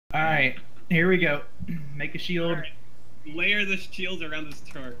Alright, here we go. Make a shield. Right. Layer the shields around this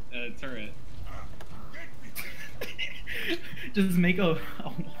turret. Just make a.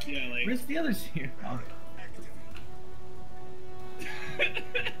 Oh, Yeah, like. where's the other shield? Oh.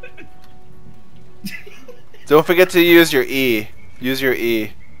 Don't forget to use your E. Use your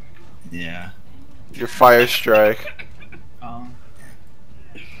E. Yeah. Your fire strike.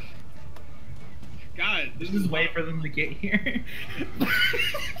 God, this Just is wait for them to get here.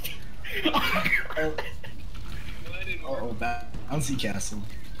 Oh, oh, bouncy castle.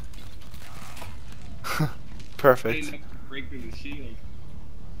 Perfect. Break through the shield.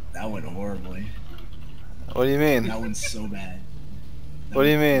 That went horribly. What do you mean? That went so bad. What do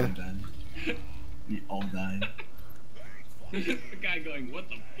you mean? Really bad. We all died. The guy going, what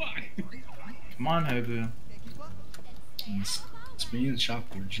the fuck? Come on, Hobu. Spinning the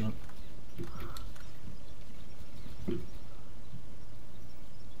chalkboard, jump.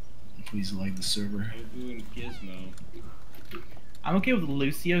 Please like the server. Obu and Gizmo. I'm okay with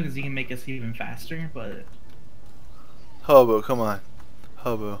Lucio because he can make us even faster, but. Hobo, come on.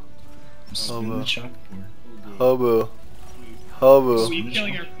 Hobo. I'm spinning the chalkboard. Hobo. Hobo. You're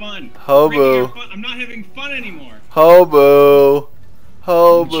killing our fun. Hobo. Breaking our fun. I'm not having fun anymore. Hobo.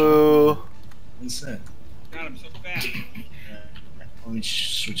 Hobo. What's that? God, I'm so fast. Let me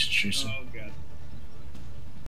switch to Tracer. Oh god.